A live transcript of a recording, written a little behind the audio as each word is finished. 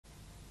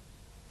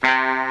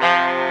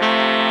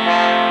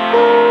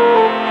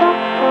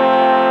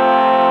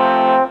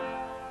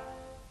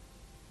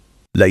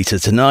Later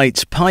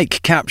tonight,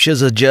 Pike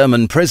captures a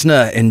German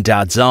prisoner in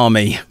Dad's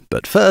army.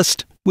 But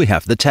first, we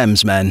have the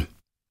Thamesmen.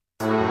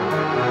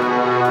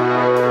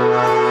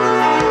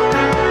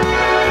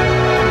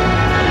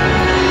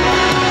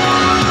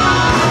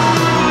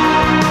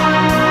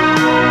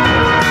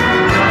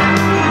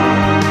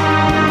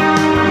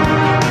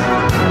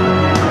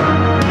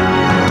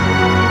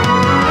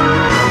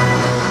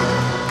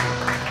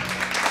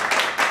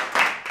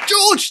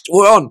 George,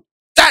 we're on.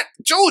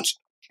 George.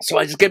 So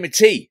I just get me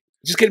tea.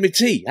 Just get me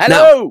tea. Hello.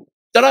 No.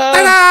 Ta-da.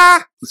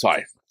 Ta-da.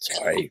 Sorry.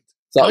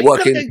 It's like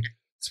working.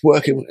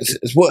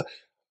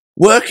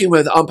 Working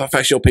with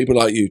unprofessional people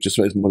like you just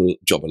makes my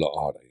job a lot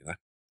harder. You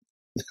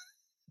know.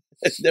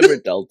 It's never a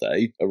dull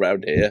day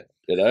around here.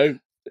 You know.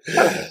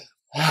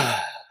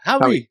 How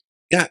are you?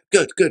 Yeah,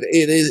 good.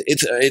 It is.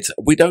 It's.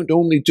 We don't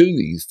normally do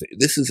these.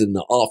 This is an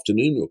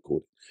afternoon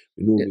recording.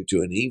 We normally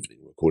do an evening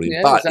recording,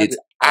 but it's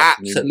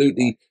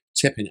absolutely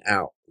tipping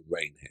out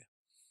rain here.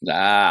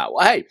 Well,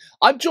 hey,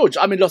 I'm George.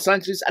 I'm in Los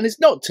Angeles, and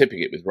it's not tipping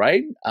it with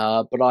rain,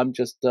 but I'm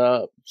just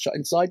shut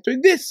inside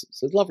doing this.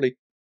 So it's lovely.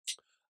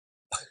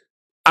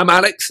 I'm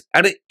Alex,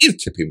 and it is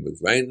tipping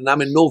with rain, and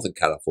I'm in Northern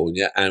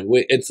California, and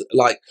it's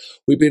like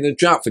we've been in a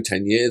drought for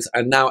 10 years,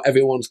 and now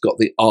everyone's got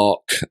the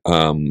ARC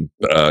kind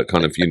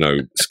of,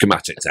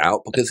 schematics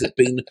out because it's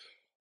been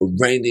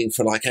raining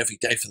for like every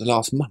day for the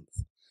last month.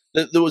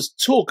 There was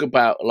talk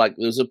about, there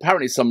was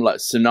apparently some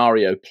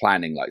scenario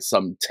planning,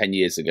 some 10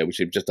 years ago, which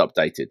we've just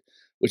updated,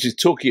 which is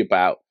talking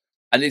about,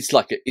 and it's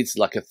like a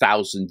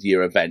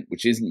 1,000-year event,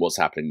 which isn't what's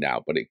happening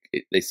now, but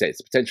they say it's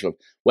the potential of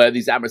where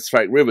these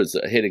atmospheric rivers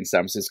that are hitting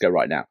San Francisco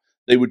right now,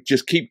 they would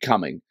just keep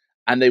coming,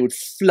 and they would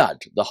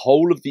flood the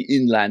whole of the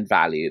inland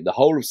valley, the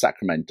whole of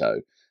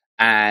Sacramento,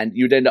 and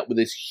you'd end up with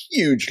this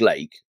huge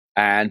lake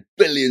and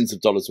billions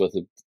of dollars worth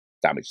of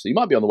damage. So you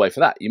might be on the way for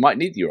that. You might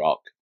need your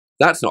ARC.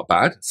 That's not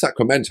bad.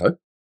 Sacramento.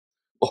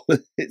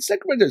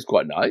 Sacramento's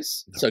quite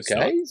nice. It's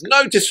okay.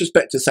 No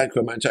disrespect to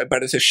Sacramento,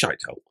 but it's a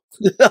shithole.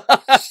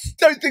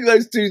 Don't think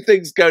those two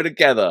things go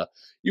together.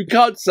 You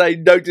can't say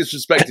no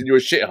disrespect and you're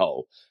a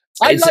shithole.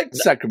 I like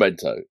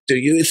Sacramento. Do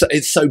you?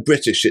 It's so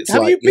British.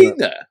 Have you been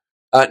there?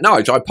 No,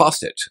 I drive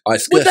past it. Well,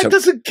 that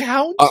doesn't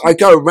count. I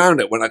go around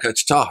it when I go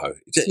to Tahoe.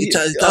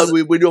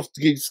 We're off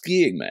to go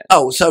skiing, man.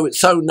 Oh, so it's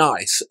so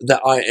nice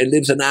that it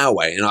lives an hour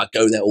away, and I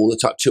go there all the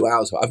time, 2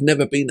 hours. I've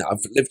never been there. I've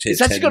lived here.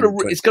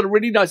 It's got a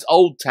really nice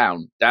old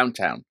town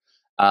downtown.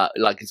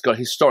 It's got a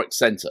historic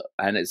centre,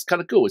 and it's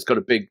kind of cool. It's got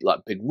a big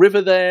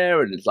river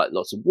there, and it's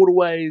lots of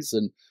waterways,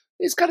 and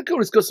it's kind of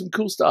cool. It's got some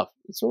cool stuff.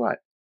 It's all right.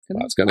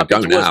 Well, it's going to go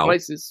now.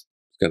 Places.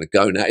 It's going to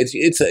go now.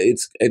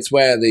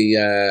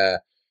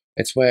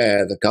 It's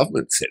where the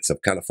government sits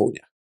of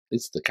California.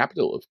 It's the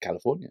capital of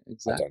California.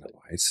 Exactly. I don't know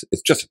why.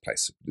 It's just a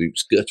place you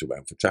skirt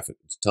around for traffic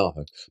to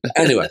Tahoe. But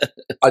anyway,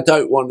 I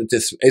don't want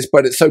to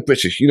but it's so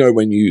British.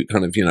 When you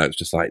kind of, it's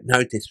just like,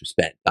 no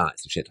disrespect,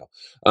 it's a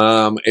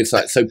shithole. It's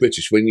like so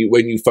British. When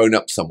you phone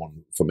up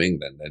someone from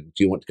England and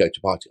do you want to go to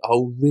a party?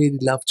 Oh, really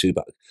love to,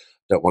 but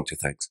don't want to,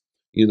 thanks.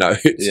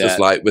 It's just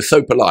like, we're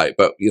so polite,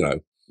 but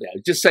Yeah,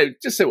 just say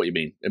what you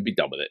mean and be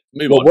done with it.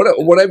 Move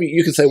on. Whatever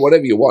you can say,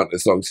 whatever you want,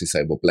 as long as you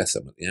say, "Well, bless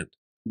them" at the end.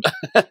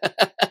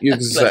 You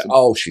can say,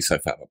 "Oh, she's so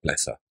fat, but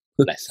bless her."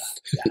 Bless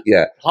her.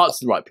 Yeah.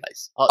 Heart's in the right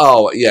place.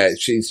 Yeah,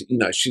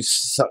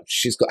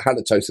 she's got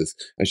halitosis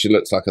and she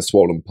looks like a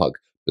swollen pug.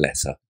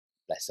 Bless her.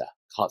 Bless her.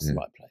 Heart's in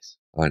the right place.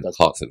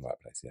 Heart's in the right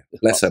place. Yeah.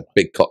 Bless her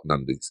big cotton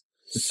undies.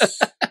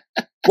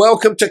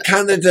 Welcome to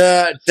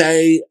Canada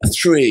Day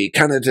 3,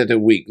 Canada Day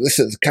Week. This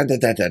is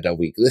Canada Day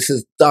Week. This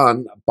is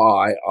done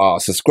by our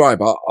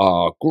subscriber,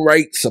 our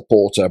great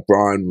supporter,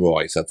 Brian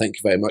Roy. So thank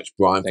you very much,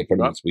 Brian, for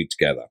putting this week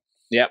together.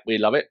 Yeah, we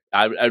love it.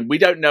 And we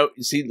don't know,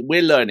 you see,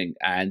 we're learning,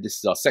 and this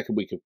is our second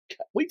week of,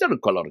 we've done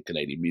quite a lot of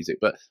Canadian music,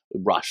 but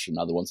Rush and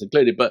other ones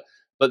included, but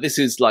this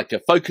is like a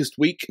focused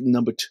week,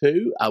 number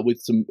 2, with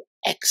some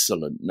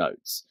excellent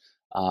notes.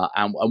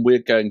 And we're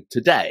going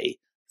today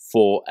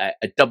for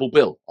a double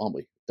bill, aren't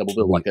we? Double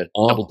bill, like a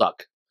double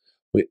duck.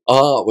 We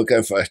are. We're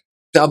going for a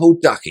double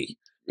ducky.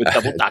 A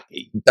double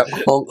ducky.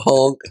 Honk,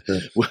 honk.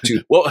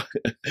 Well,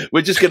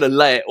 we're just going to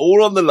lay it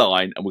all on the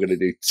line, and we're going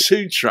to do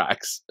 2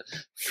 tracks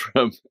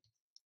from...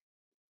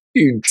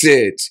 You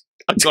did.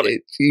 I got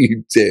it.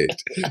 You did.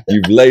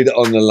 You've laid it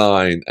on the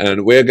line,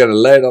 and we're going to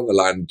lay it on the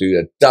line and do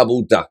a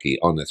double ducky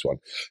on this one.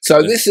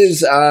 So this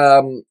is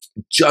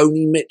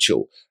Joni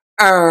Mitchell,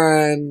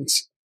 and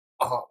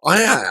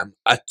I am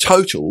a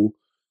total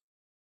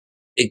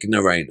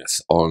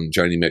ignoramus on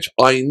Joni Mitchell.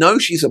 I know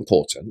she's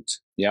important.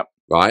 Yep.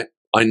 Right?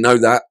 I know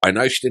that. I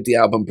know she did the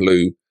album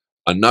Blue.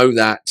 I know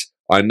that.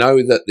 I know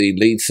that the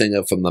lead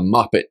singer from the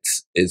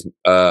Muppets is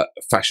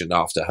fashioned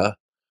after her.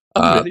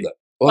 Really?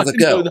 The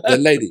girl, the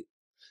lady.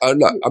 Oh,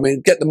 look, I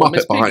mean, get the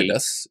Muppet behind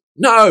us.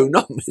 No,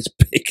 not Miss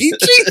Piggy.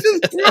 Jesus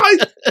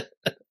Christ.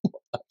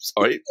 I'm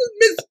sorry.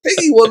 Miss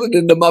Piggy wasn't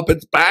in the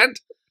Muppets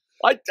band.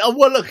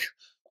 Well, look,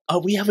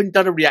 we haven't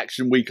done a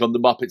reaction week on the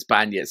Muppets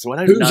band yet, so I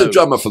don't know. Who's the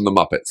drummer from the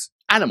Muppets?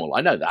 Animal,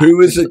 I know that. Who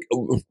plays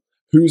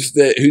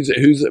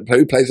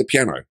the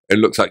piano? It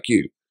looks like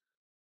you.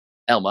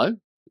 Elmo.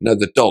 No,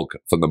 the dog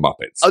from the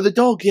Muppets. Oh, the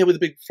dog, yeah, with the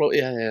big floor.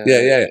 Yeah.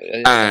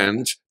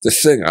 And the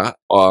singer,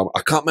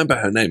 I can't remember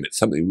her name. It's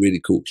something really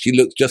cool. She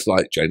looks just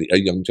like a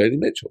young Joni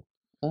Mitchell.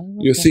 Oh, okay.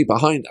 You'll see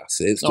behind us.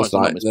 It's just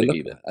like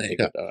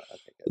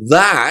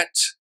that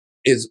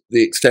is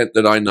the extent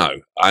that I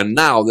know. And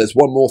now there's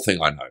one more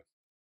thing I know.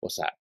 What's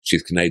that?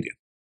 She's Canadian.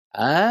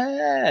 Ah,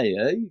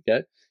 there you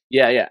go.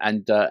 Yeah,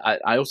 and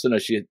I also know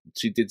she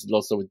did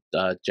lots with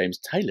James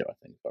Taylor, I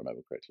think, if I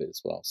remember correctly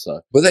as well.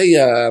 So were they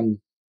a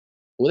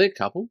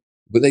couple?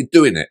 Were they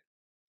doing it?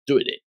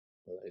 Doing it.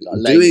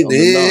 Doing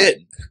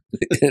it.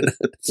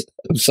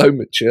 I'm so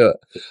mature.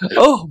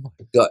 Oh my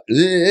god.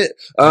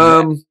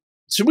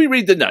 Should we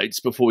read the notes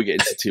before we get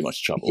into too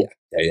much trouble?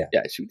 Yeah.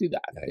 Should we do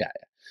that?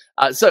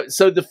 Yeah.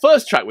 So the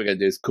first track we're going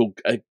to do is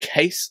called "A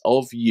Case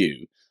of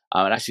You."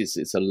 And actually,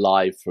 it's a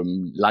live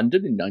from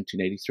London in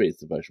 1983 is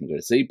the version we're going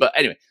to see. But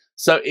anyway,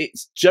 so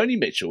it's Joni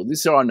Mitchell.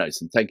 These are our notes,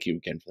 and thank you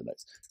again for the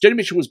notes. Joni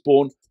Mitchell was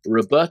born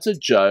Roberta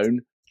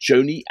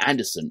Joni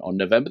Anderson on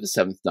November the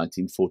 7th,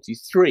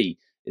 1943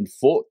 in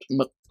Fort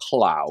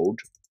Macleod,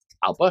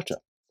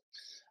 Alberta.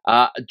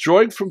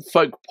 Drawing from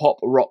folk, pop,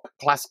 rock,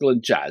 classical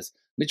and jazz,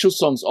 Mitchell's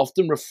songs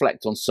often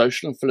reflect on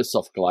social and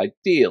philosophical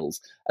ideals,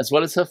 as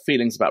well as her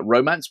feelings about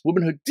romance,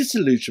 womanhood,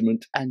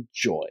 disillusionment and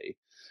joy.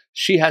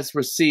 She has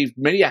received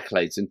many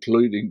accolades,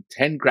 including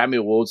 10 Grammy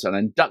Awards and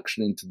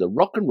induction into the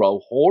Rock and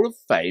Roll Hall of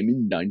Fame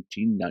in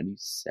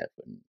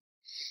 1997.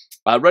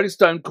 Rolling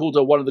Stone called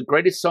her one of the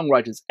greatest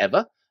songwriters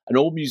ever, and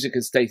AllMusic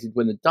has stated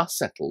when the dust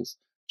settles,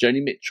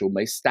 Joni Mitchell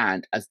may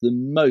stand as the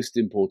most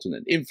important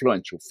and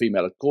influential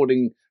female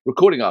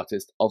recording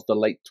artist of the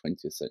late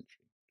 20th century.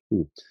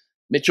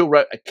 Mitchell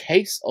wrote A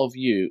Case of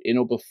You in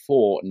or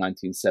before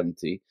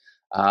 1970.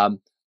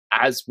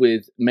 As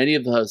with many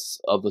of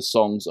the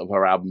songs of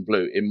her album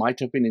Blue, it might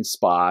have been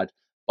inspired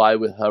by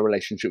her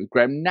relationship with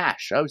Graham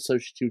Nash. Oh, so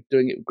she was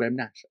doing it with Graham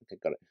Nash. Okay,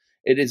 got it.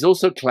 It is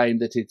also claimed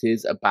that it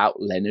is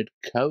about Leonard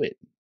Cohen.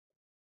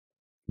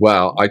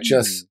 Well, I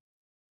just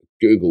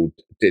Googled,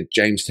 did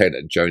James Taylor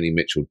and Joni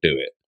Mitchell do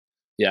it?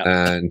 Yeah.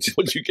 And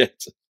what did you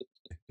get?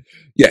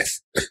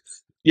 Yes.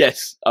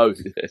 Yes. Oh,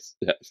 yes.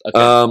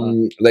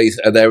 Okay.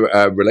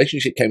 Their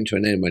relationship came to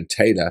an end when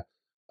Taylor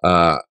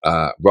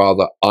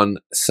rather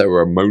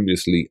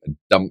unceremoniously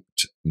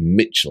dumped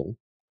Mitchell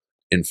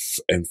in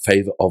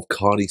favour of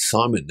Carly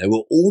Simon. They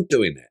were all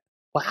doing it.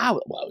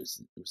 Wow. Well,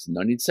 it was the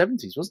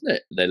 1970s, wasn't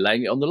it? They're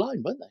laying it on the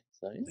line, weren't they?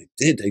 So,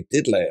 yeah. They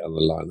did lay it on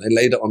the line. They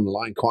laid it on the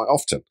line quite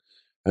often.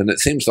 And it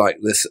seems like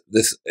this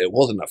it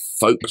wasn't a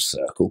folk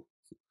circle.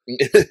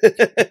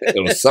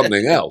 It was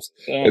something else.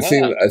 It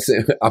seemed,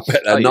 I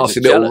bet a nasty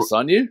little jealous,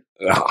 aren't you?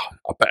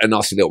 I bet a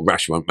nasty little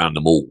rash went round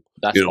them all.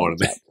 That's you know what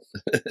I mean?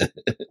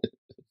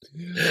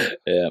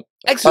 Yeah.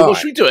 Excellent. Well,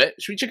 should we do it?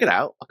 Should we check it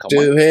out?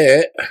 Do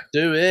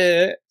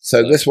it.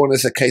 So this one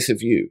is A Case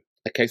of You.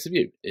 A Case of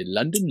You in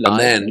London. And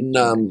then,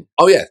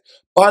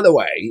 by the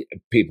way,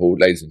 people,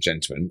 ladies and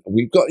gentlemen,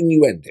 we've got a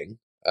new ending,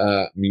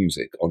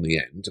 music on the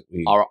end.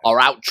 Our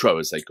outro,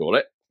 as they call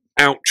it.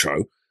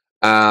 Outro.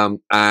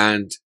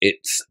 And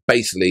it's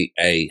basically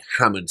a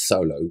Hammond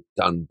solo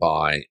done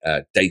by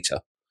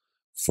Data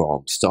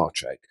from Star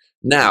Trek.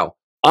 Now,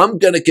 I'm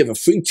going to give a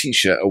free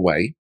t-shirt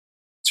away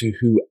to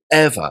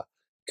whoever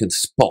can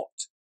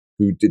spot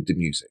who did the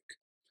music.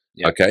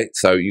 Yep. Okay,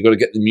 so you've got to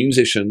get the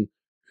musician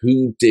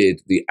who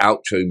did the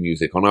outro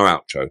music on our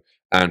outro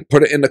and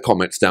put it in the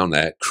comments down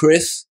there.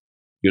 Chris,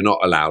 you're not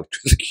allowed,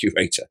 the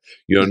curator,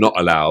 you're not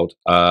allowed.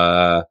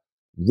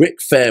 Rick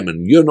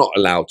Fairman, you're not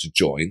allowed to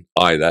join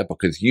either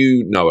because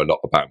you know a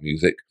lot about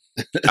music.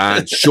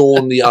 And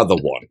Sean, the other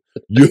one,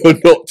 you're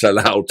not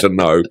allowed to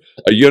know.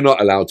 You're not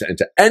allowed to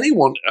enter.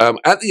 Anyone,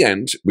 at the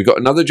end, we got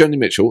another Joni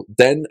Mitchell,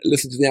 then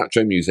listen to the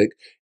outro music.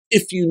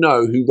 If you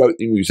know who wrote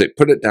the music,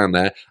 put it down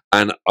there,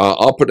 and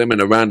I'll put them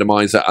in a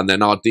randomizer, and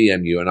then I'll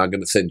DM you, and I'm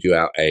going to send you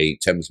out a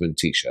Thamesmen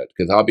t-shirt,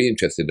 because I'll be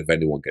interested if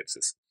anyone gets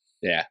this.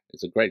 Yeah,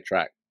 it's a great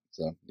track.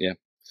 So, yeah.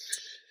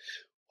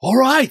 All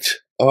right.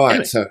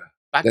 Anyway, so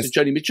back to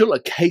Joni Mitchell, A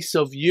Case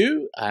of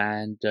You,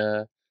 and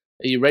are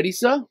you ready,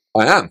 sir?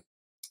 I am.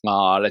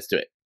 Let's do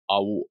it.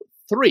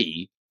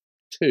 3,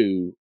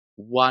 2,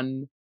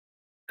 1,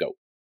 go.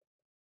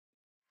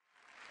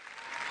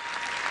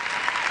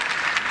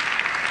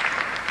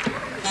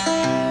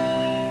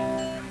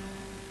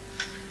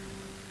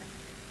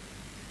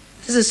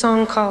 This is a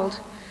song called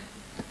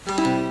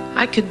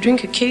I Could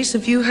Drink a Case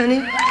of You, Honey,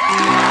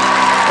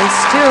 and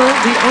Still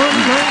Be on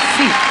My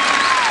Feet.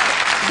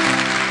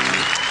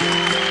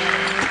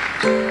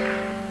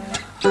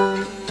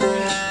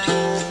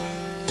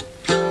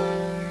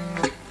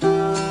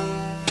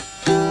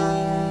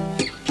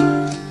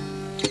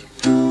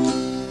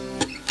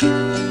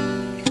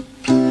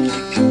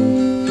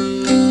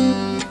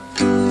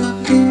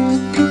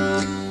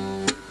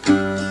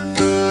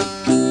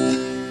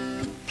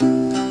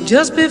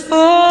 Just before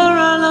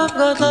our love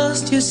got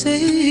lost, you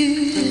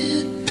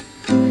see,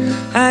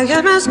 I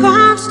got as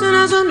constant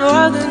as a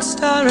northern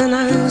star, and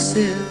I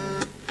said,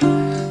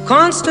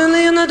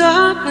 constantly in the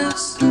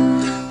darkness,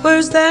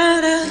 where's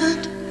that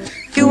at?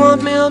 If you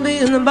want me, I'll be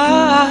in the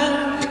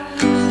bar.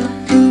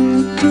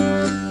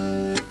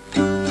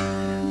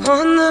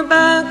 on the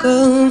back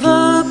of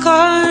a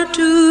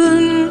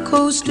cartoon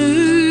coaster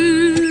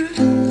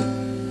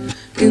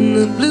in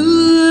the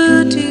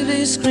blue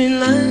TV screen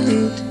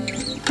light.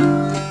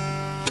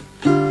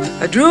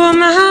 I drew a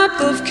map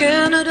of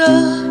Canada,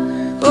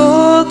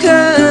 oh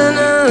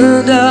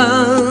Canada,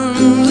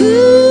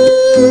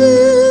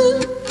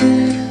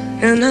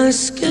 and I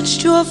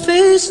sketched your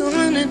face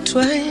on it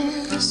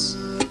twice.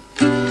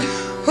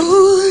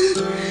 Oh,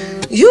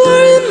 you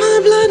are in my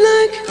blood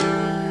like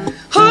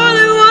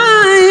holy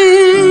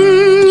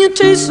wine. You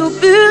taste so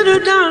bitter,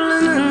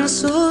 darling, and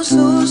so,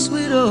 so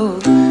sweet. Oh,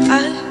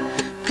 I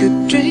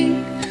could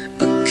drink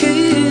a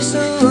case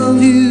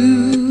of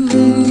you,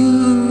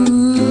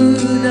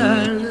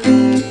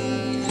 darling.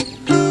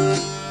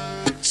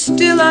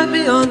 Still I'd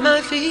be on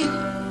my feet.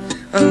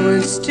 I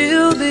would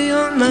still be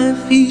on my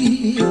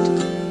feet.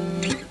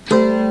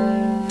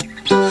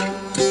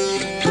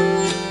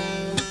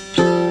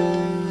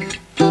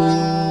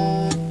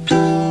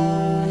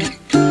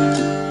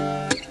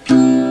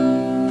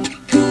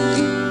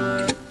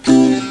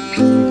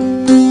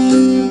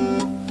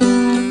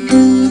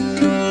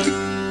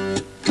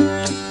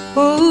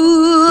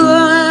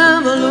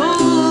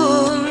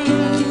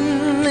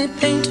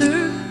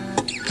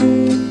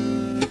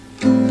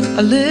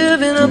 I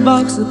live in a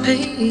box of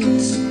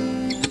paints.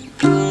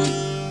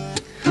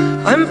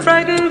 I'm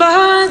frightened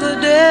by the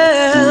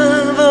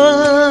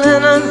devil,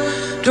 and I'm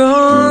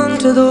drawn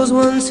to those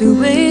ones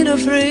who ain't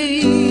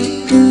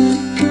afraid.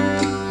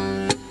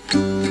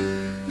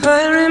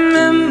 I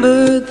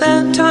remember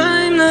that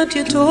time that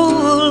you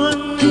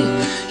told me,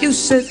 you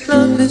said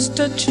love is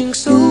touching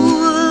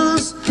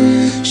souls.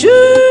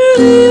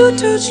 Surely you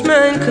touched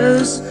mine,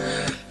 'cause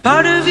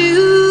part of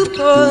you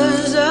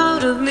pours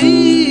out of me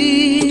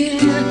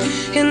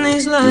in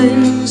these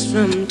lines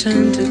from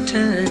time to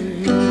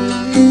time.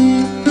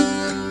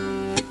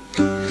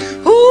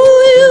 Oh,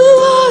 you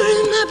are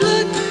in my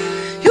blood,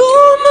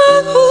 you're my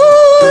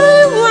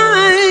holy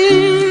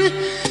wine.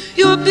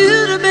 You're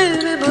bitter,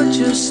 baby, but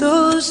you're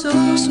so, so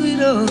sweet.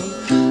 Oh,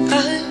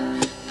 I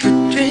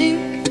could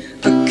drink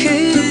a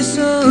case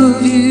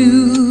of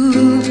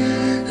you.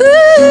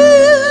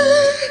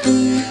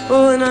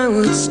 Oh, and I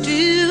would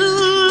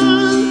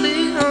still be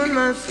on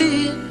my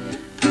feet.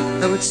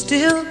 I would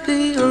still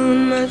be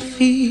on my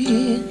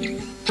feet.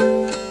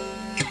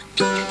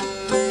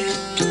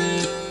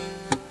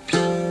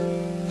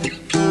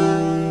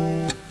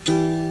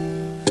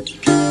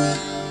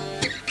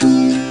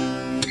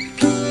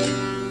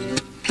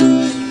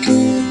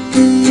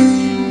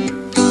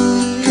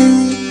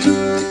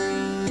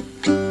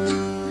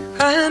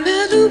 I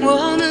met a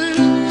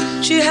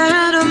woman, she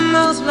had a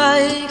mouth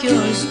like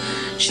yours.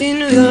 She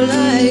knew your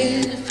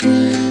life,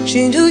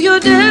 she knew your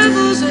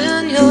devils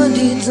and your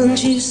deeds, and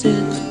she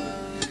said,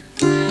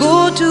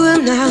 go to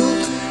him now,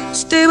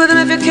 stay with him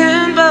if you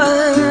can,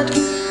 but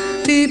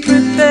be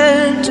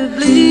prepared to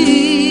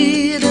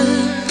bleed.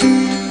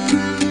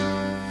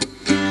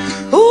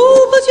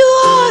 Oh, but you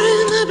are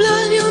in my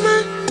blood, you're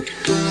my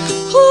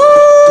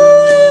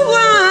holy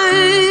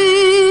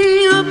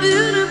wine. You're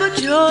bitter, but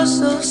you're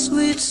so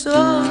sweet,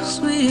 so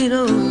sweet.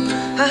 Oh,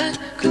 I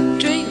could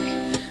drink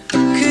a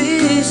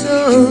case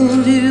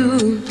of you.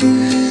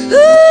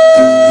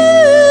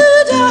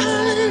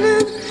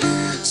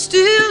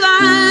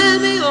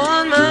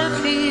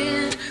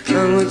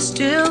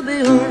 Still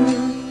be on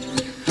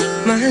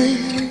my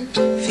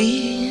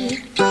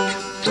feet.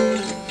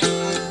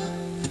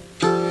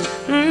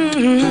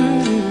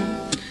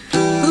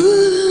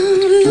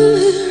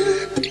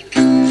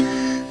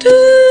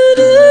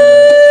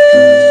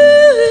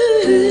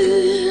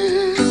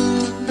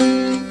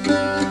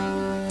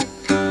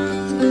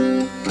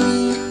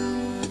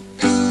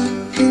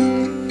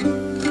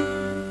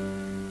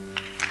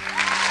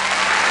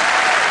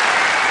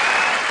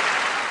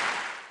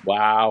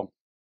 Wow.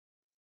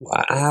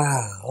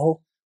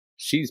 Wow.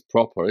 She's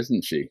proper,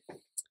 isn't she?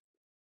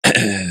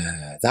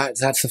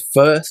 That's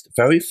the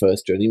very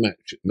first Joni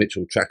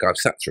Mitchell track I've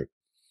sat through.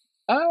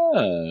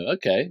 Oh,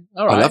 okay.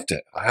 All right. I loved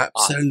it. I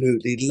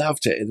absolutely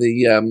loved it.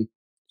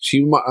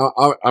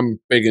 I'm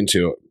big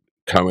into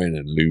Cohen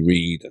and Lou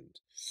Reed and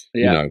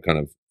you know, kind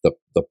of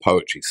the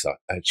poetry stuff.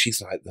 And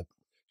she's like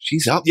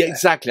she's up there.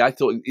 Exactly. I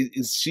thought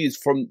she is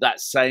from that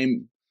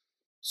same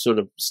sort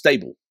of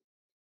stable,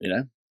 you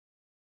know.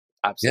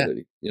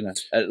 Absolutely, you know,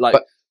 like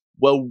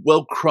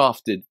well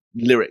crafted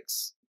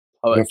lyrics,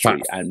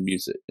 poetry, and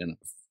music. You know,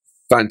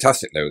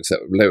 fantastic lyrics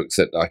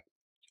that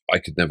I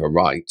could never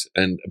write,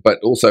 but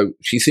also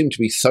she seemed to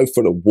be so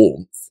full of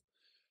warmth,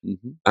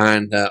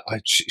 and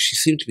she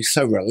seemed to be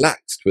so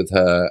relaxed with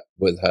her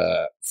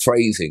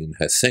phrasing and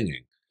her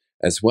singing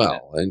as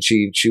well. Yeah. And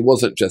she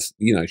wasn't just,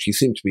 you know, she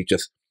seemed to be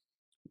just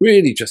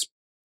really just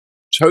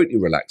totally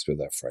relaxed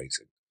with her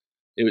phrasing.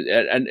 It was,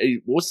 and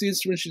what's the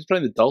instrument she's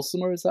playing? The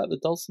dulcimer? Is that the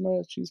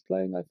dulcimer she's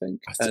playing? I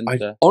think.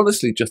 I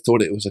honestly just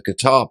thought it was a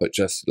guitar, but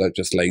just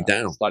laid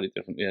down, slightly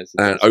different, yes,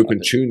 and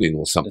open tuning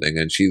or something.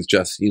 And she's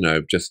just, you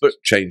know,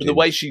 changing. But the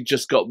way she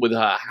just got with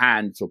her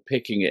hand for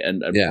picking it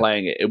and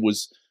playing it,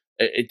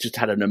 it just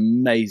had an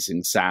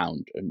amazing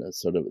sound and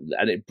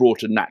and it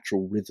brought a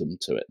natural rhythm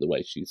to it. The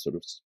way she sort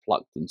of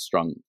plucked and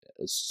strung,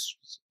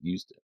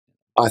 used it.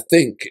 I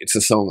think it's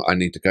a song I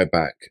need to go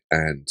back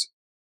and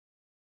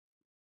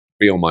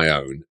be on my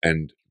own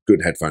and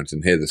good headphones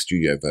and hear the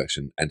studio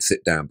version and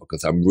sit down,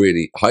 because I'm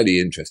really highly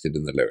interested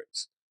in the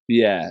lyrics.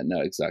 Yeah,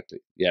 no, exactly.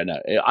 Yeah,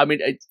 no, I mean,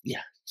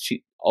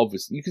 she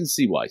obviously, you can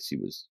see why she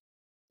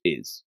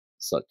is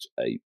such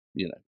a,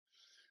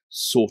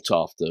 sought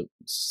after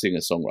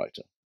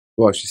singer-songwriter.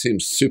 Well, she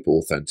seems super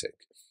authentic.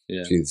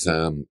 Yeah. She's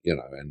and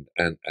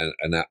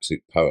an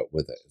absolute poet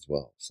with it as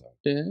well. So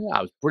yeah,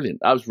 that was brilliant.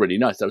 That was really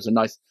nice. That was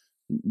a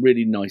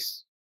really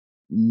nice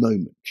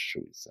moment,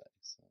 shall we say?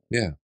 So,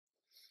 yeah.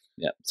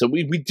 So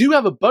we do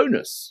have a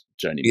bonus,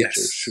 Joni Mitchell.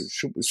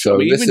 Yes. Shall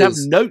we even have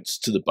notes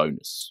to the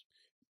bonus?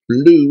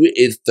 Blue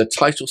is the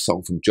title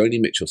song from Joni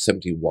Mitchell's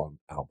 71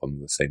 album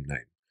of the same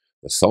name.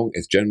 The song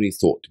is generally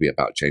thought to be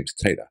about James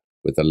Taylor,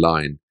 with the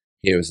line,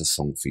 "Here is a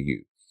song for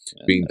you,"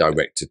 being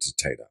directed to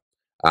Taylor.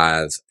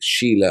 As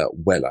Sheila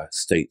Weller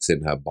states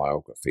in her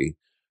biography,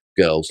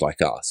 Girls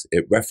Like Us,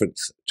 it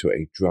referenced to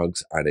a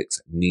drugs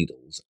addict's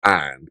needles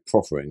and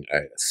proffering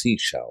a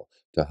seashell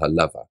to her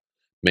lover,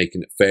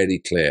 making it fairly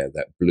clear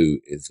that Blue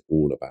is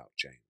all about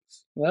James.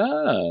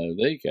 Oh,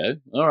 there you go.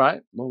 All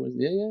right.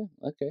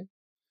 Okay.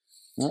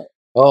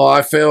 Oh,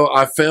 I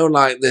feel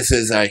like this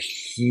is a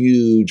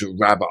huge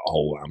rabbit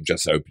hole I'm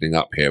just opening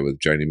up here with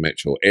Joni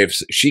Mitchell.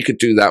 If she could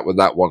do that with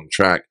that one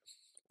track,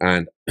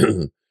 and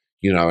and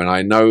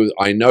I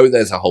know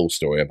there's a whole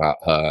story about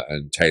her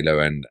and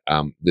Taylor and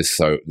this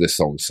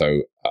song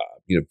so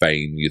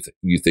vain,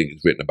 you think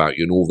it's written about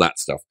you and all that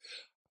stuff.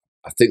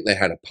 I think they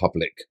had a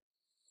public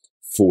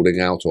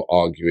falling out or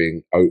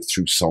arguing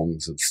through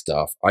songs and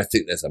stuff. I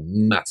think there's a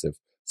massive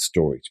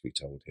story to be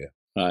told here.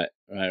 Right.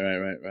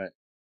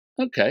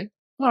 Okay.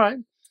 All right.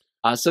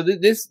 So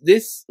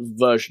this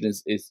version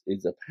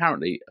is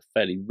apparently a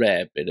fairly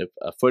rare bit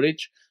of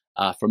footage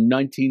from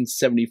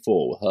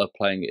 1974, her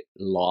playing it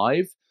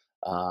live,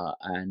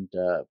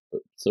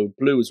 so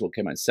Blue is what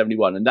came out in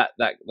 71, and that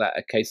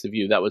A Case of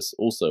You, that was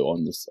also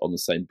on the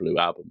same Blue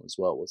album as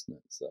well, wasn't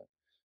it? So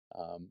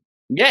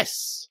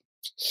yes.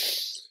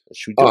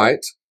 Should we do all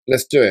right,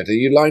 let's do it. Are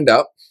you lined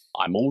up?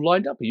 I'm all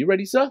lined up. Are you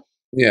ready, sir?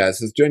 Yeah,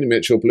 this is Joni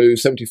Mitchell, Blue,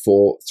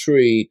 74,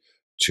 3,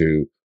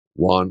 2,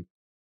 1,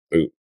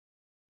 boom.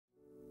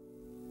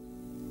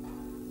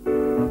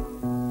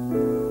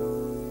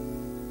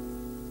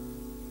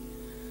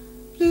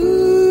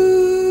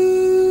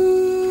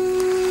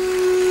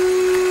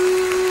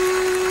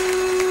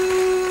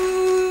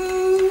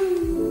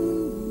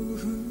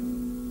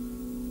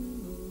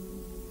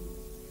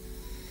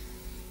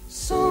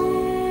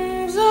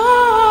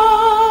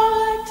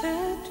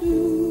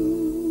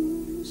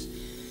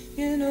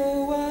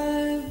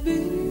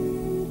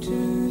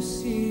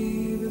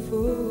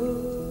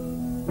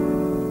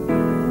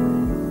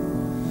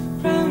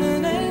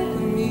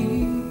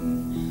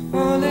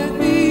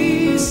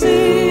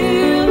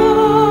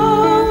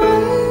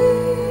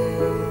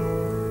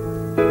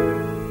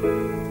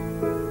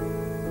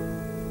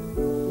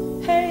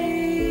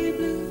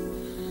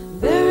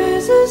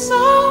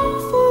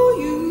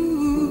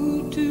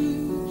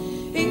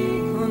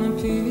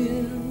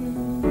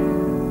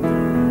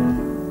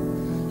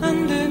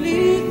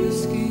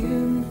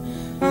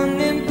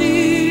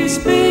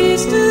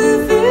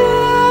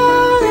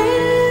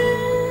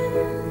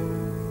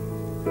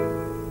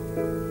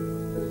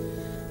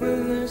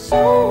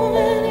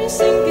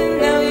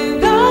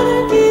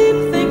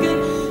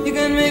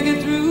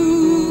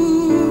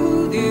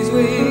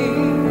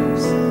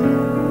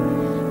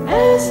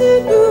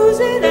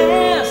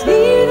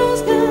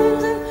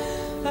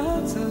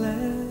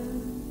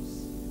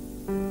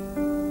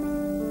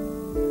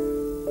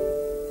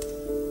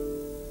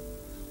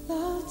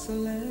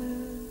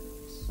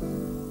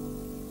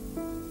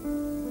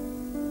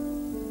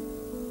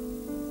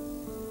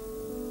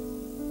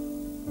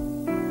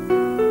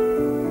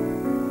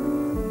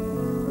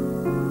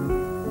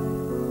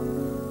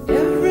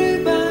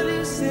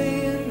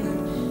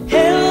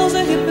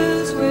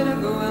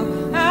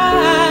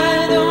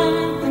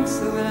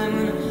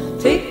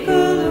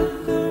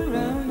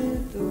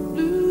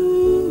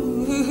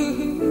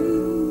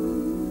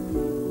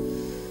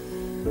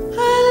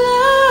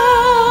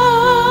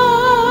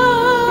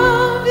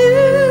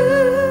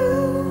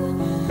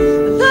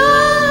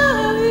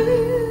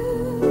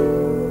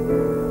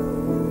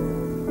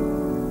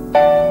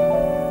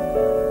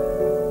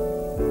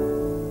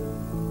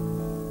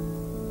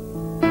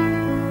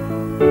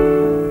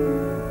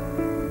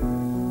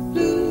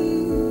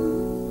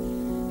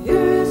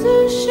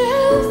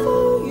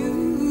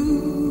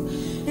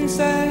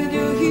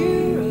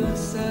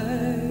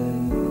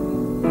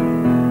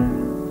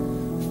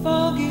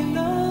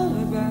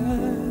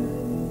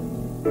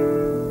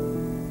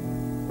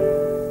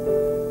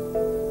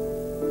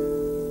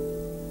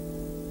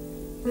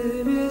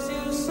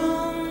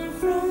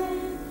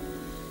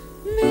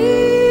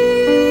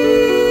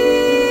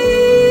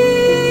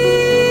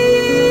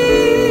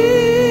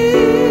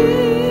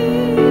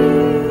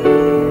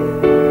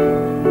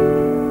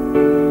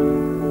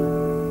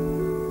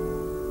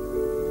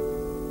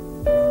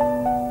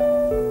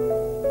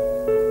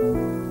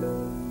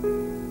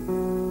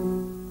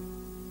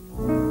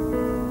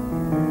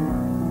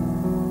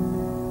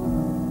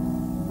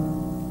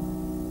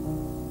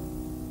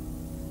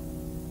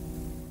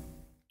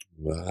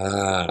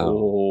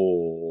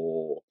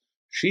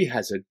 She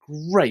has a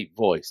great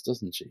voice,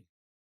 doesn't she?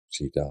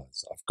 She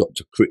does. I've got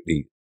to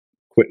quickly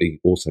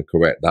also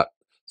correct that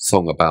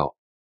song about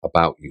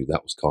you.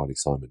 That was Carly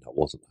Simon. That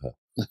wasn't her.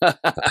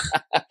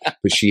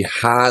 But she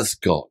has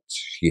got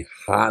she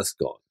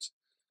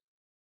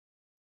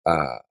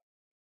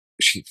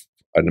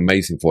an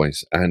amazing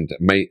voice and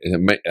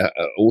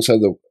also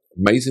the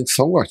amazing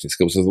songwriting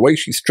skills. So the way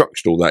she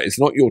structured all that, it's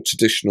not your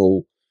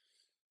traditional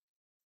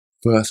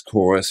verse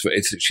chorus.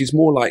 She's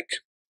more like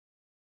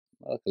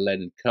a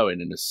Leonard Cohen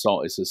in a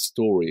song. It's a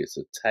story. It's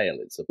a tale.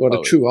 It's a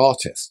a true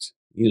artist.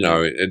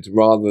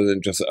 Rather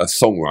than just a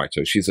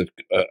songwriter, she's a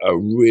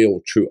real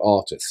true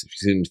artist.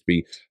 She seems to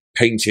be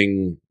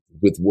painting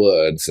with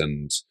words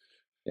and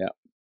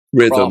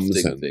rhythms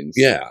crafting and things.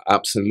 Yeah,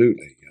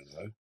 absolutely.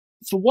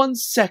 For 1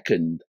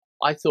 second,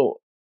 I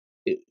thought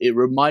it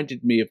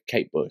reminded me of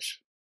Kate Bush,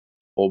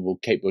 or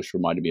Kate Bush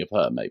reminded me of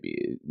her.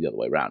 Maybe the other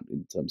way around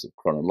in terms of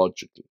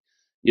chronologically.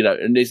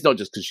 And it's not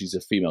just because she's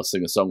a female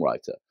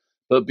singer-songwriter,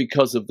 but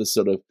because of the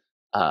sort of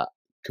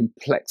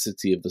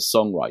complexity of the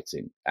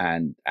songwriting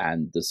and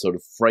the sort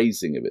of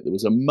phrasing of it. There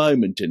was a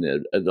moment in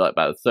it, like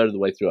about a third of the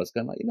way through, I was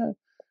going like,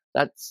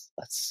 that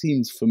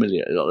seems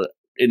familiar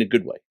in a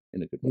good way.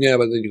 Yeah,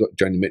 but then you've got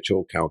Joni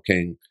Mitchell, Carole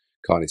King,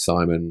 Carly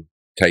Simon,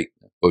 Kate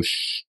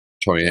Bush,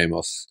 Tori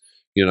Amos,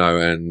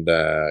 and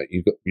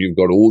you've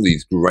got all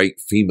these great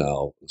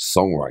female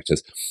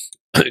songwriters.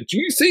 Do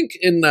you think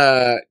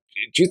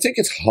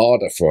it's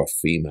harder for a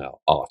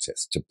female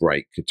artist to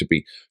break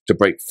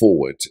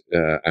forward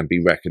and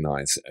be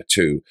recognized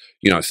to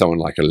someone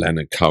like a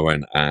Leonard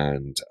Cohen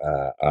and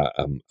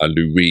a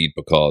Lou Reed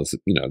because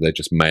they're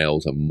just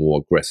males and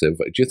more aggressive?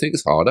 Do you think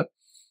it's harder?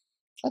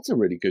 That's a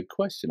really good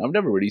question. I've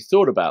never really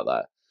thought about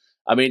that.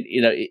 I mean,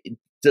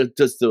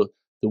 does the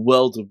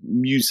world of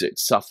music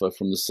suffer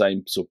from the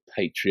same sort of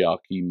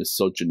patriarchy,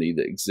 misogyny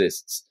that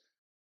exists?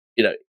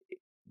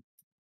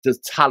 Does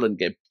talent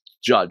get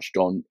judged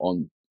on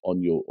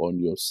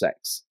your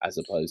sex as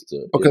opposed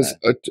to because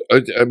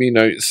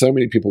so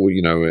many people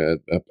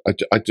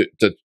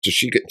does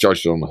she get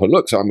judged on her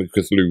looks? I mean,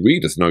 because Lou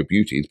Reed is no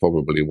beauty, he's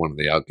probably one of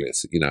the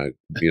ugliest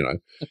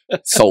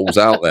souls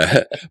out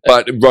there,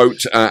 but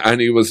wrote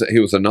and he was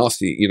a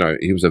nasty,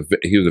 he was a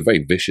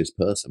very vicious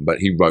person, but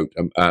he wrote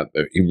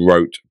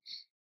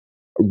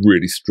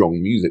really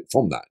strong music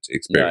from that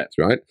experience,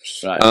 right?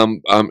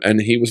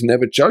 And he was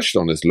never judged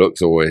on his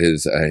looks or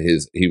his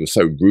he was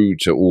so rude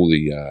to all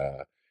the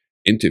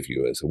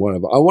interviewers or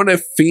whatever. I wonder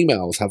if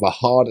females have a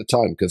harder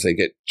time because they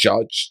get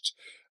judged.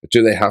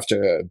 Do they have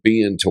to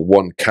be into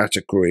one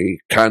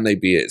category? Can they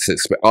be?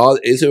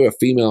 Is there a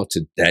female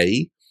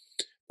today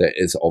that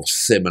is of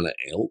similar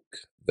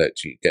ilk that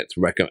gets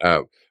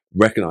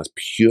recognized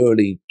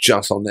purely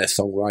just on their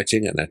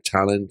songwriting and their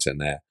talent and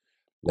their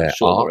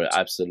art?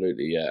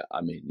 Absolutely, yeah.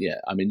 I mean,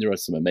 there are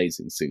some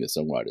amazing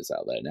singer-songwriters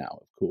out there now,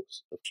 of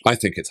course. I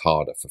think it's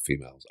harder for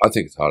females. I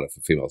think it's harder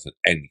for females in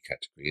any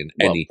category.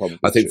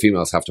 I think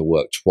females have to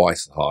work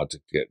twice as hard to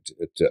get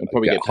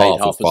paid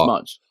half as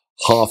much.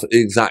 Half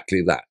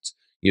exactly that.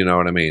 You know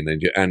what I mean?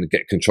 And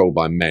get controlled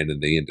by men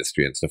in the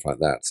industry and stuff like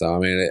that. So I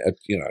mean,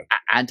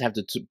 and have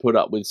to put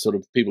up with sort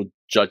of people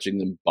judging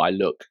them by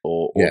look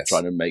or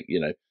trying to make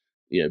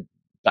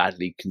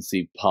badly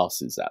conceived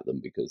passes at them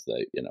because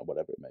they,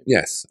 whatever it may be.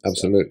 Yes,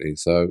 absolutely.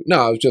 So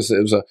no,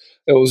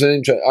 it was an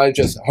interest. I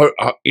just hope,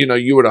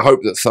 you would have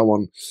hoped that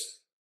someone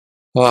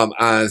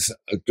as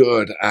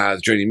good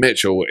as Joni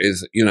Mitchell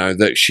is,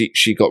 that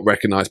she got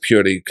recognized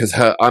purely because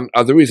her.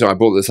 The reason I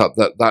brought this up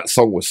that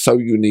song was so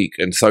unique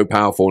and so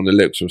powerful, and the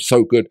lyrics were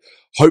so good.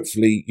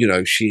 Hopefully,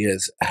 she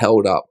is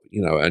held up,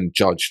 and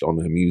judged on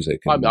her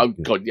music. And,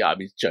 God, yeah, I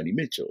mean, Joni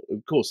Mitchell,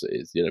 of course it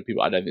is.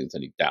 People, I don't think there's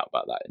any doubt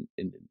about that.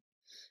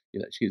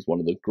 She's one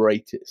of the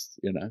greatest.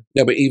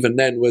 Yeah, but even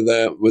then, with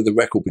the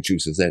record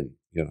producers, then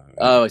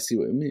Oh, I see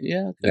what you mean.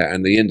 Yeah, okay. Yeah,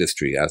 and the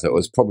industry as it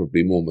was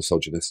probably more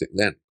misogynistic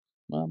then.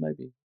 Well,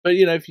 maybe, but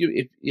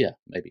maybe. Yeah.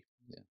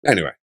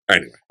 Anyway,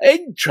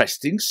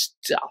 interesting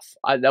stuff.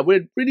 That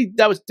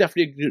was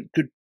definitely a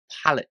good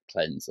palate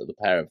cleanser. The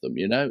pair of them,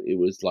 it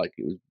was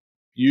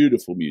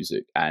beautiful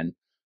music and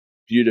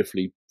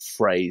beautifully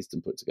phrased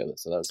and put together.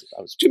 So that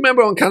was. Do you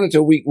remember on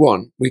Canada Week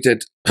 1 we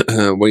did?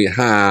 We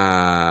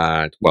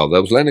had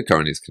there was Leonard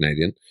Cohen, he's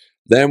Canadian.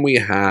 Then we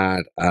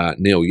had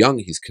Neil Young,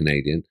 he's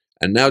Canadian,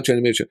 and now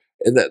Joni Mitchell.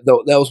 There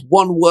was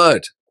one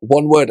word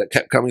that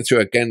kept coming through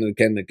again and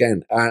again and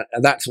again,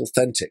 and that's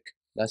authentic.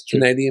 That's true.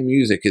 Canadian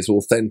music is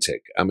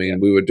authentic. I mean,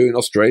 we were doing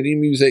Australian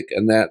music,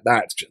 and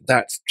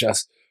that's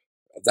just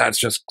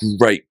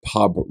great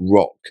pub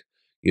rock.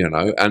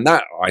 And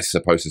that I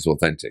suppose is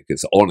authentic.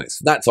 It's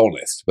honest. That's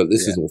honest, but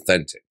this is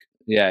authentic.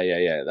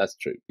 Yeah. That's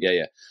true.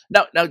 Yeah.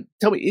 Now,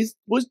 tell me,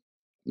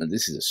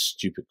 this is a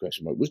stupid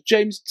question, but was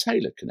James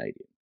Taylor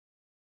Canadian?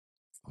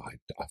 I've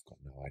got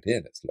no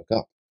idea. Let's look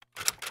up.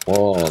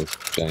 Was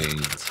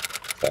James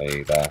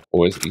Taylor,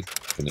 or is he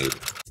Canadian?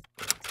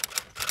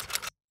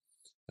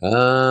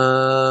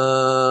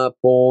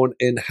 Born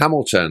in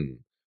Hamilton.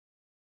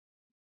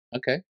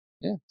 Okay.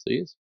 Yeah, so he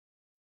is.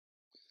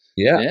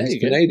 Yeah, he's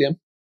Canadian.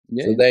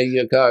 Yeah. So there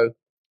you go.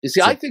 You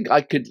see, I think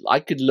I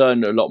could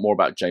learn a lot more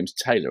about James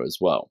Taylor as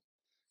well.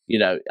 You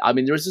know, I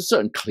mean, there is a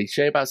certain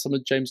cliche about some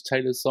of James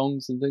Taylor's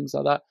songs and things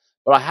like that,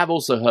 but I have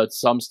also heard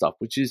some stuff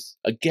which is,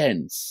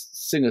 again,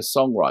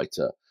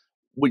 singer-songwriter,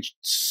 which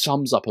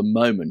sums up a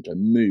moment, a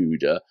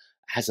mood,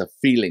 has a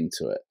feeling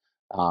to it.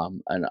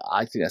 And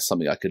I think that's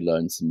something I could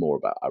learn some more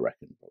about, I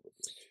reckon, probably.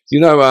 You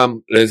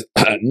know, there's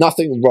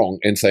nothing wrong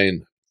in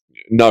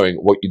knowing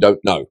what you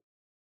don't know.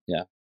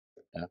 Yeah.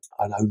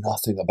 I know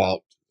nothing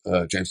about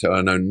James Taylor.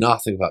 I know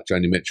nothing about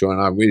Joni Mitchell,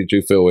 and I really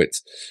do feel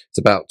it's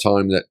about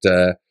time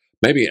that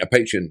maybe a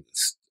patron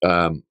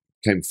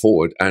came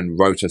forward and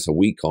wrote us a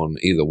week on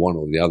either one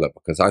or the other,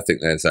 because I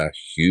think there's a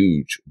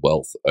huge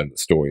wealth and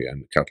story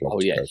and catalogue.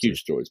 Oh yeah,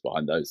 huge stories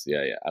behind those.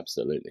 Yeah,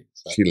 absolutely.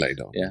 So, she laid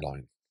it on the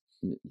line.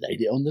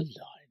 Laid it on the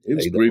line. It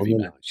was groovy,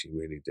 man. She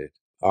really did.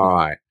 All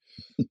right.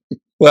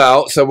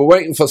 Well, so we're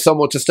waiting for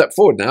someone to step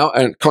forward now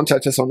and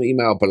contact us on the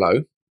email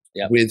below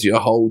with your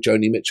whole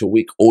Joni Mitchell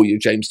week or your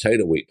James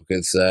Taylor week,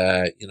 because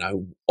you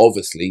know,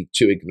 obviously,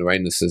 two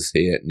ignoramuses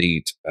here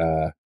need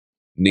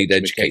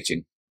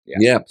educating.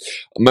 Yeah.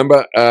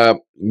 Remember,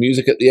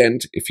 music at the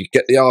end. If you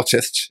get the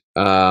artist,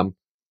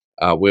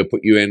 we'll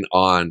put you in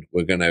on.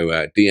 We're going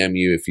to DM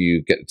you if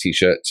you get the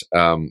T-shirt,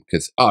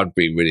 because I'd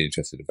be really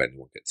interested if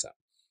anyone gets that.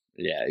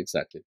 Yeah,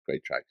 exactly.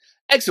 Great track.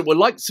 Excellent. Well,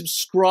 like,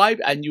 subscribe,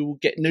 and you will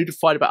get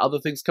notified about other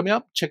things coming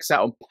up. Check us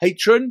out on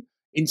Patreon,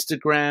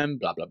 Instagram,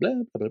 blah, blah,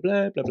 blah, blah, blah,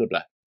 blah, blah, blah,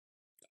 blah.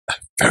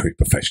 Very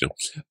professional.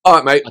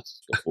 All right, mate.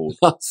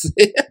 I'll see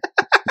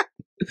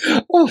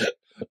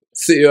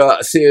you.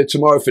 See you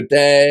tomorrow for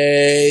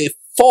day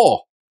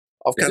 4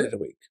 of Canada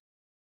Week.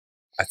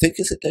 I think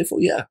it's day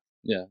 4. Yeah.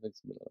 Yeah, I think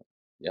something like that.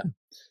 Yeah.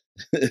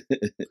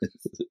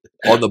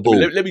 On the ball.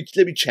 Let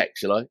me check.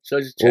 Shall I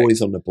just check?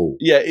 Always on the ball.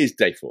 Yeah, it is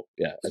day 4.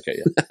 Yeah. Okay.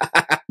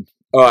 Yeah.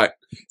 All right.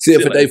 See you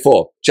for day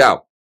 4.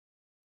 Ciao.